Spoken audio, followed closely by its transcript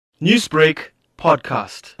Newsbreak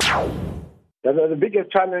Podcast. The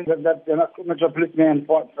biggest challenge that the Metro policemen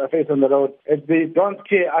face on the road is the don't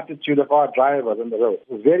care attitude of our drivers on the road.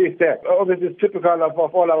 It's very sad. Obviously, it's typical of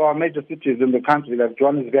all our major cities in the country, like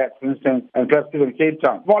Johannesburg, for instance, and perhaps even Cape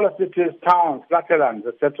Town. Smaller cities, towns, flatlands,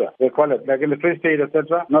 etc. They call it, like in the Free State,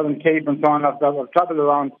 etc., Northern Cape and so on, of travel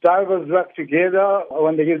around. Drivers work together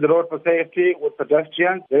when they use the road for safety with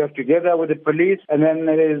pedestrians. They work together with the police, and then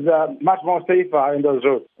it is much more safer in those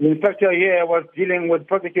roads. The inspector here was dealing with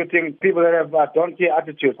prosecuting people that have don't care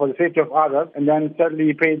attitude for the safety of others, and then suddenly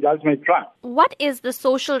he paid the ultimate price. What is the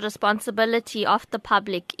social responsibility of the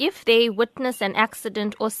public if they witness an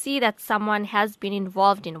accident or see that someone has been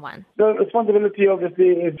involved in one? The responsibility, obviously,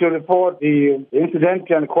 is to report the incident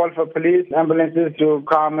and call for police, ambulances to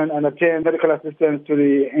come and attend medical assistance to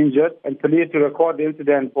the injured, and police to record the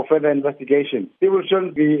incident for further investigation. People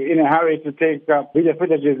shouldn't be in a hurry to take video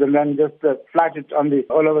footages and then just flash it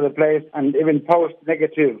all over the place and even post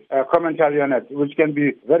negative commentary on it, which can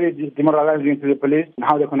be very demoralizing to the police and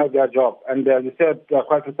how they conduct their job. And they said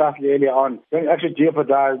quite precisely earlier on, they actually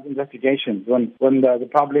jeopardize investigations when the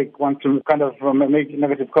public wants to kind of make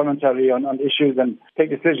negative commentary on issues and take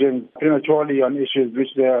decisions prematurely on issues which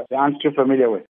they aren't too familiar with.